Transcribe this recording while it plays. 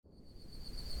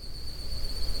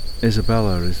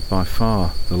Isabella is by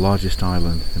far the largest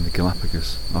island in the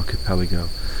Galapagos archipelago.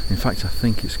 In fact, I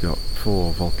think it's got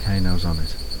 4 volcanoes on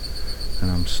it, and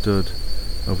I'm stood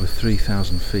over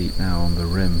 3,000 feet now on the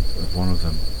rim of one of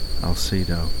them,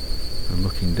 Alcedo, and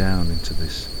looking down into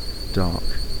this dark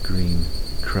green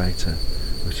crater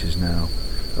which is now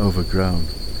overgrown,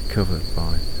 covered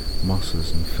by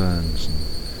mosses and ferns and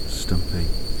stumpy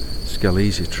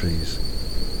Scalesia trees.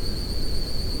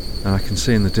 And I can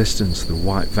see in the distance the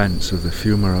white vents of the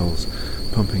fumaroles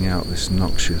pumping out this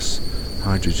noxious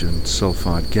hydrogen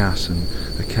sulfide gas, and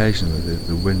occasionally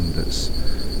the wind that's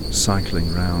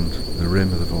cycling round the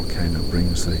rim of the volcano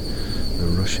brings the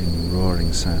rushing,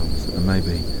 roaring sounds that are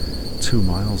maybe 2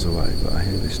 miles away, but I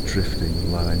hear this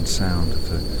drifting, low-end sound of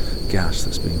the gas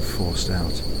that's being forced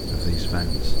out of these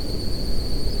vents.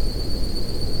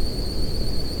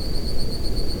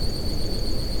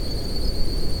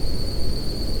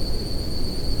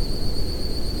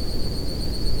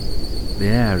 The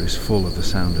air is full of the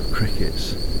sound of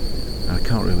crickets, and I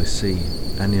can't really see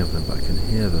any of them, but I can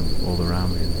hear them all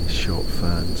around me in these short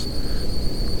ferns.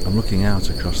 I'm looking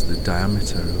out across the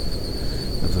diameter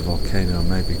of the volcano,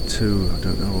 maybe 2, I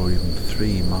don't know, or even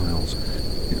 3 miles.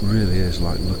 It really is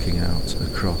like looking out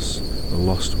across a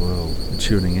lost world and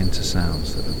tuning into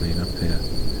sounds that have been up here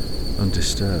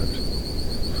undisturbed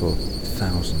for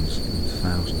thousands and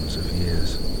thousands of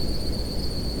years.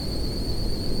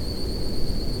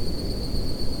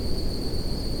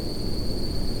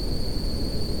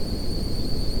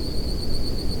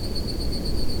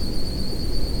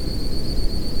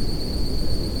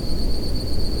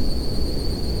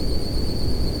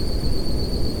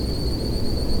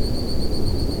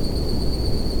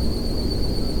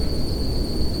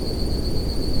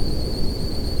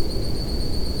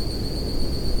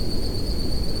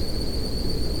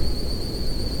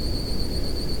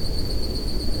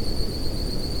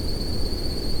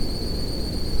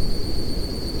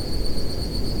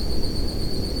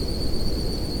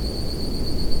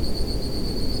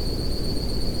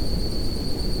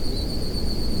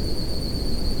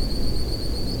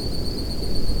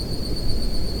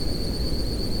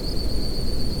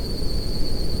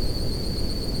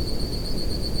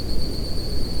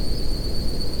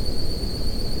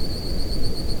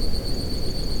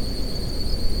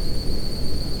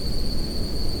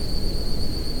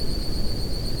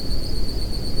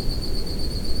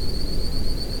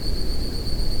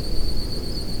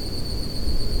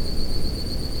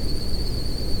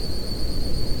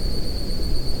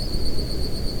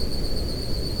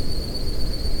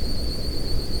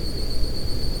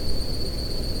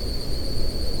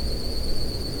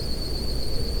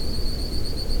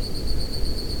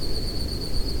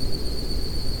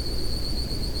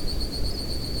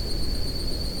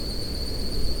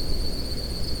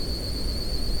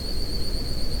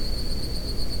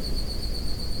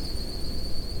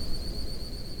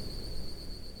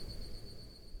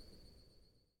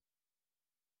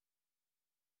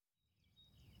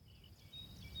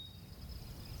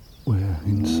 We're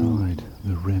inside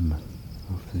the rim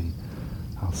of the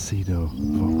Alcedo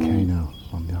volcano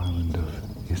on the island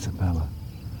of Isabella,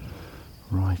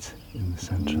 right in the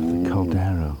centre of the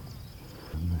Caldero,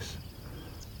 and this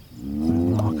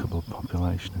remarkable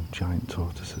population of giant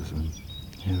tortoises, and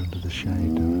here under the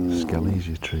shade of a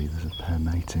Scalesia tree there's a pair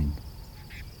mating.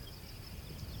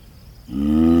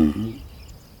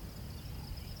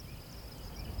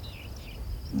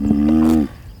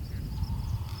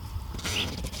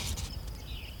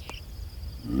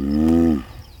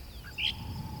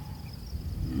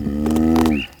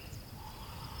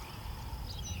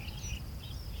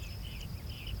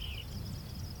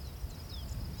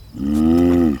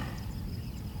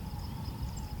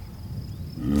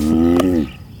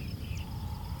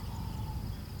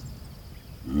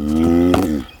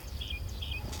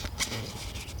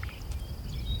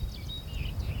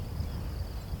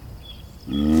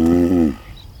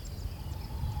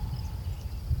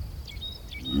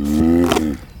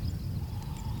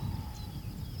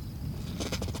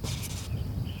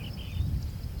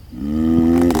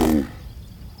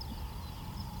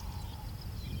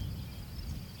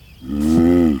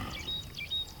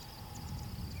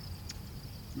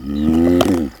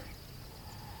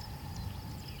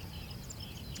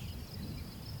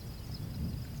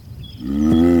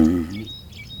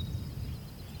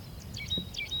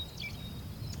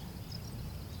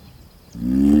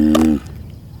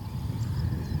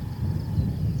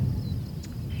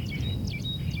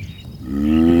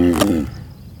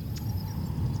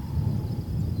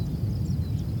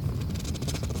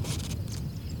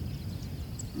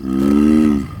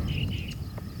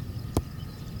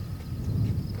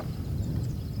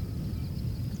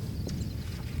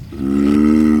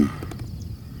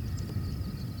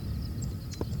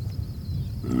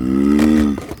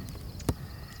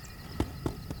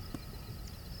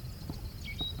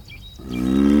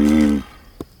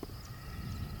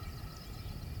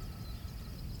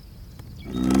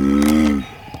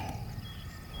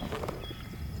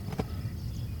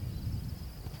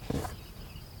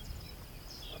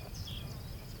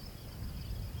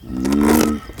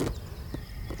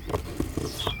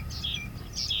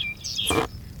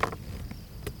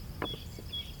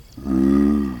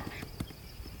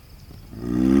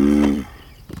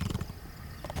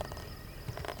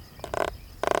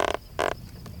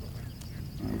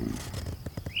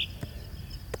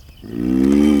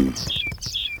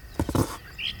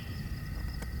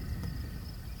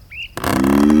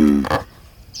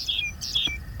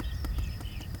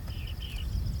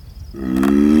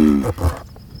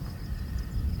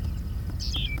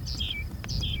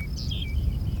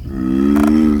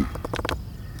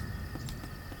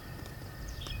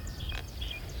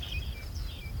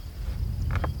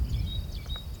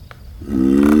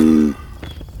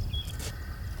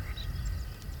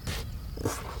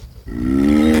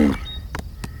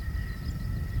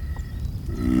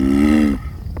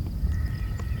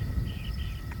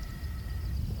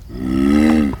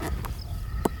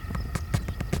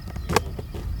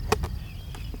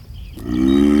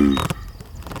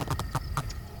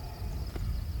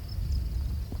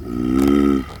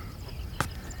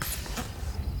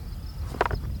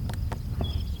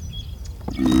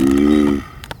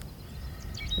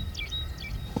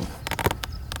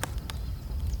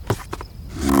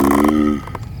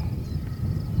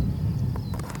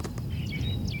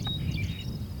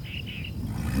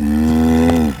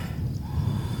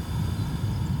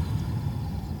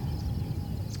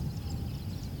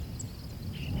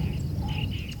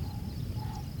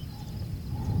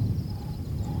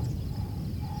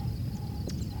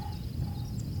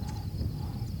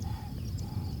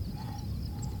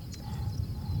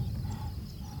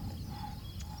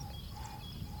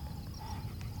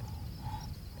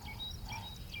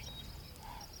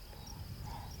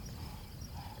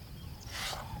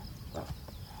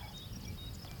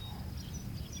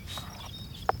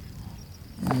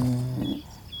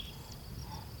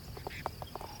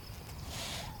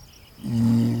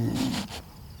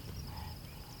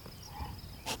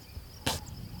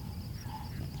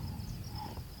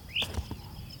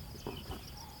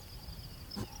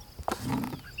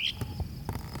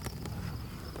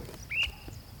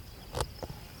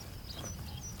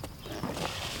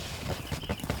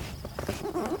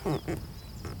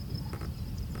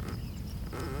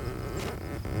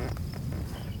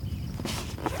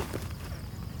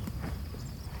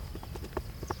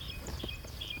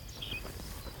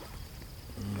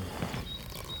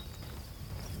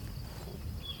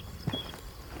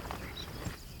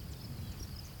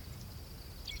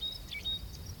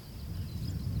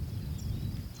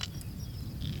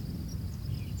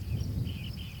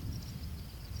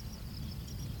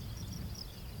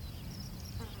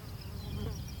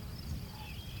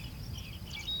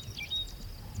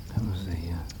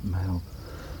 Male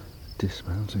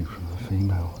dismounting from the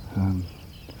female.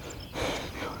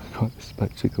 Quite a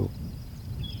spectacle.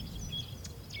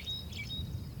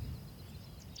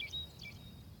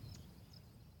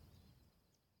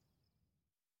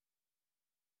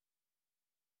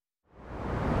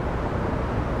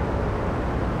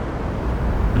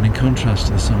 And in contrast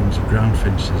to the songs of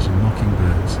groundfinches and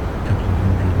mockingbirds a couple of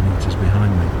 100 metres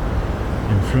behind me,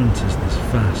 in front is this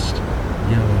vast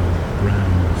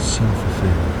yellow-brown sulphur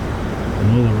field, and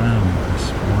all around this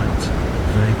white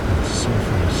vapour,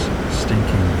 sulphurous,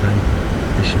 stinking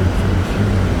vapour issuing from the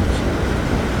fumaroles.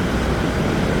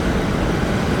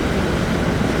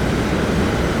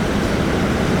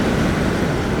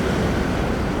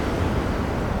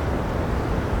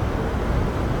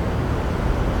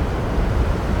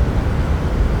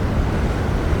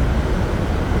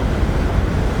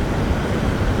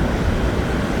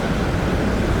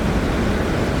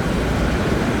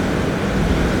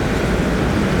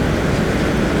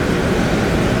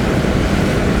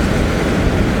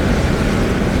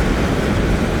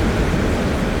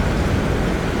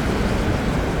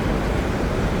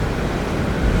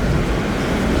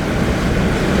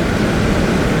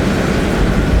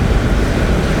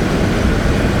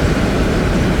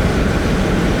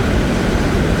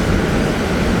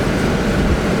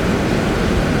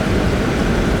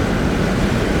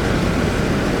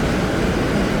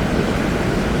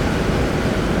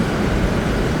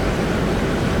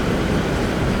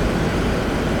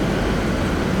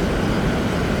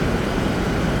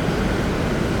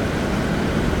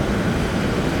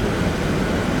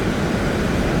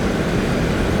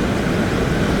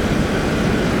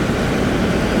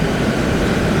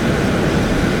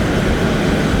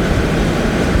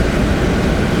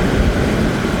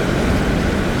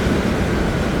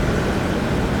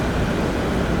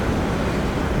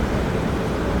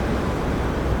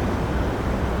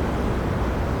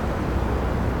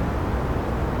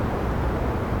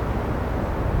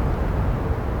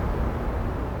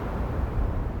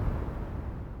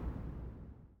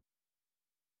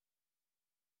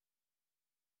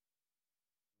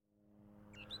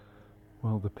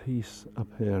 Well, the piece up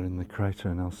here in the crater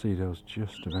in Alcedo is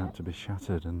just about to be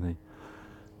shattered, and the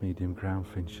medium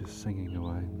groundfinch is singing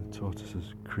away and the tortoise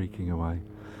is creaking away.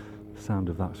 The sound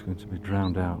of that's going to be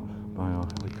drowned out by our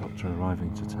helicopter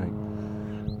arriving to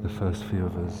take the first few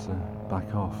of us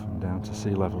back off and down to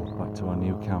sea level, back to our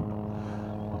new camp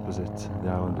opposite the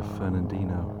island of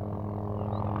Fernandino.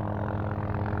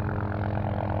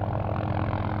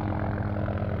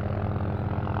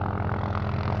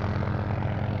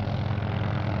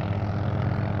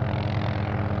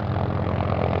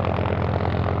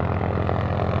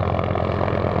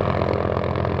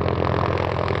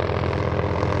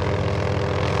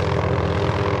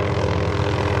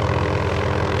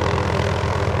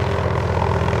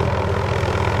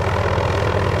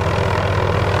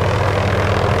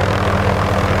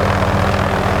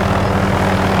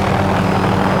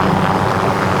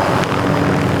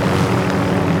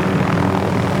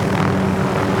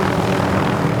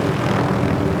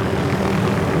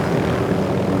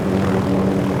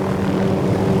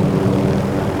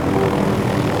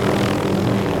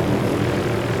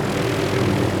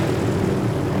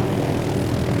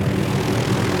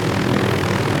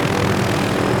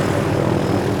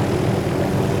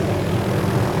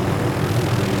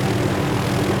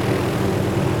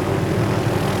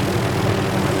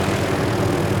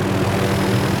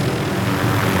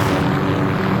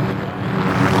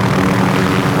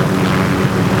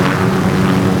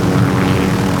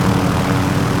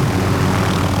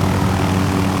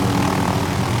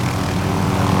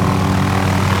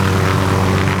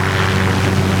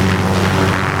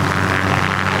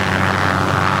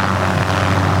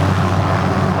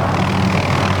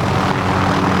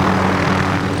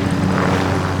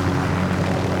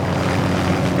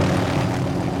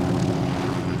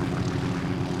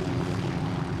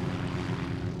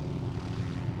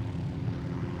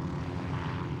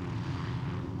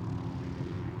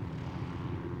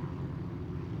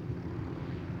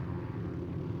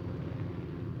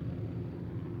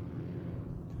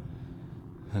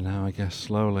 And now I guess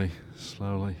slowly,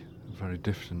 a very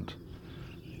different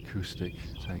acoustic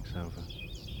takes over.